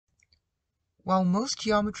While most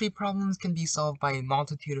geometry problems can be solved by a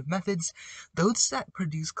multitude of methods, those that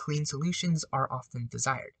produce clean solutions are often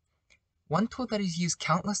desired. One tool that is used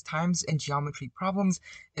countless times in geometry problems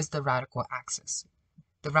is the radical axis.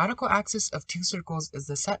 The radical axis of two circles is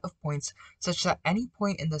the set of points such that any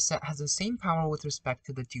point in the set has the same power with respect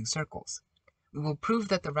to the two circles. We will prove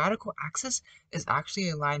that the radical axis is actually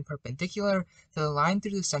a line perpendicular to the line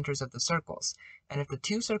through the centers of the circles, and if the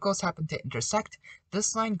two circles happen to intersect,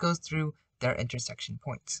 this line goes through their intersection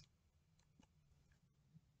points.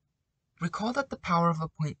 Recall that the power of a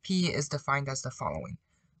point P is defined as the following,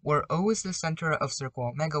 where O is the center of circle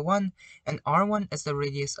omega 1 and R1 is the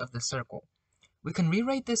radius of the circle. We can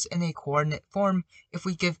rewrite this in a coordinate form if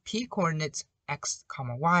we give P coordinates x,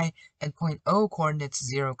 y and point O coordinates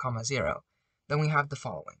 0, 0. Then we have the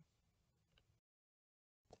following.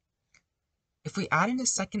 If we add in a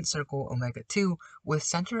second circle omega 2 with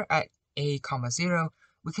center at a, 0,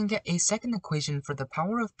 we can get a second equation for the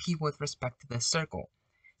power of P with respect to this circle.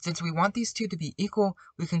 Since we want these two to be equal,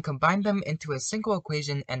 we can combine them into a single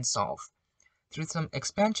equation and solve. Through some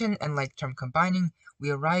expansion and like term combining, we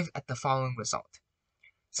arrive at the following result.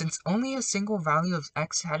 Since only a single value of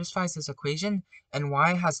x satisfies this equation, and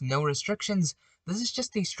y has no restrictions, this is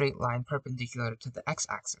just a straight line perpendicular to the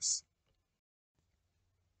x-axis.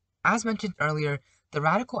 As mentioned earlier, the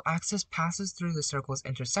radical axis passes through the circle's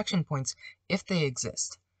intersection points if they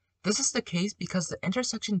exist. This is the case because the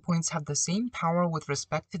intersection points have the same power with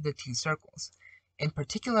respect to the two circles. In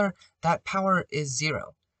particular, that power is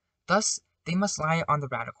 0. Thus, they must lie on the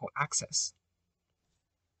radical axis.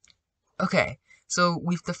 Okay, so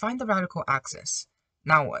we've defined the radical axis.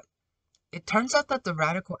 Now what? It turns out that the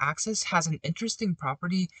radical axis has an interesting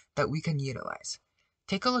property that we can utilize.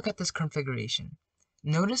 Take a look at this configuration.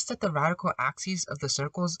 Notice that the radical axes of the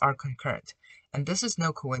circles are concurrent, and this is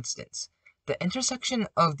no coincidence. The intersection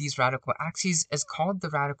of these radical axes is called the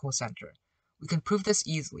radical center. We can prove this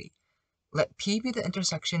easily. Let P be the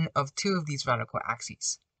intersection of two of these radical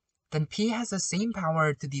axes. Then P has the same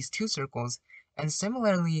power to these two circles, and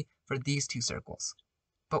similarly for these two circles.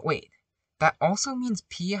 But wait. That also means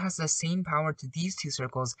P has the same power to these two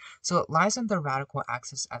circles, so it lies on the radical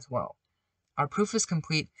axis as well. Our proof is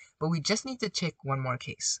complete, but we just need to check one more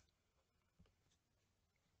case.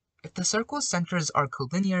 If the circle's centers are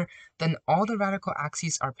collinear, then all the radical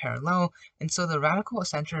axes are parallel, and so the radical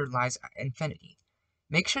center lies at infinity.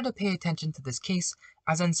 Make sure to pay attention to this case,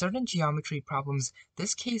 as in certain geometry problems,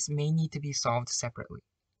 this case may need to be solved separately.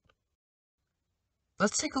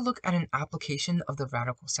 Let's take a look at an application of the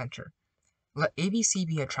radical center. Let ABC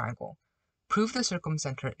be a triangle. Prove the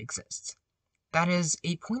circumcenter exists. That is,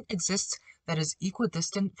 a point exists that is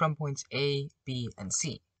equidistant from points A, B, and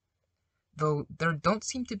C. Though there don't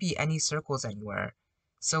seem to be any circles anywhere,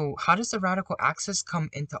 so how does the radical axis come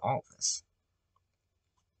into all of this?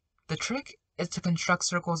 The trick is to construct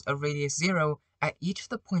circles of radius 0 at each of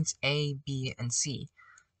the points A, B, and C.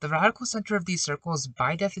 The radical center of these circles,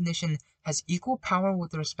 by definition, has equal power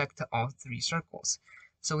with respect to all three circles.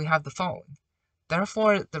 So we have the following.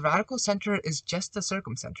 Therefore, the radical center is just the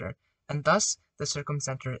circumcenter, and thus the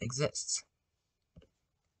circumcenter exists.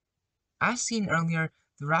 As seen earlier,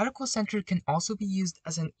 the radical center can also be used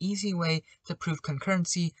as an easy way to prove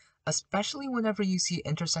concurrency, especially whenever you see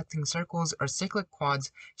intersecting circles or cyclic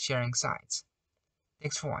quads sharing sides.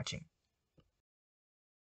 Thanks for watching.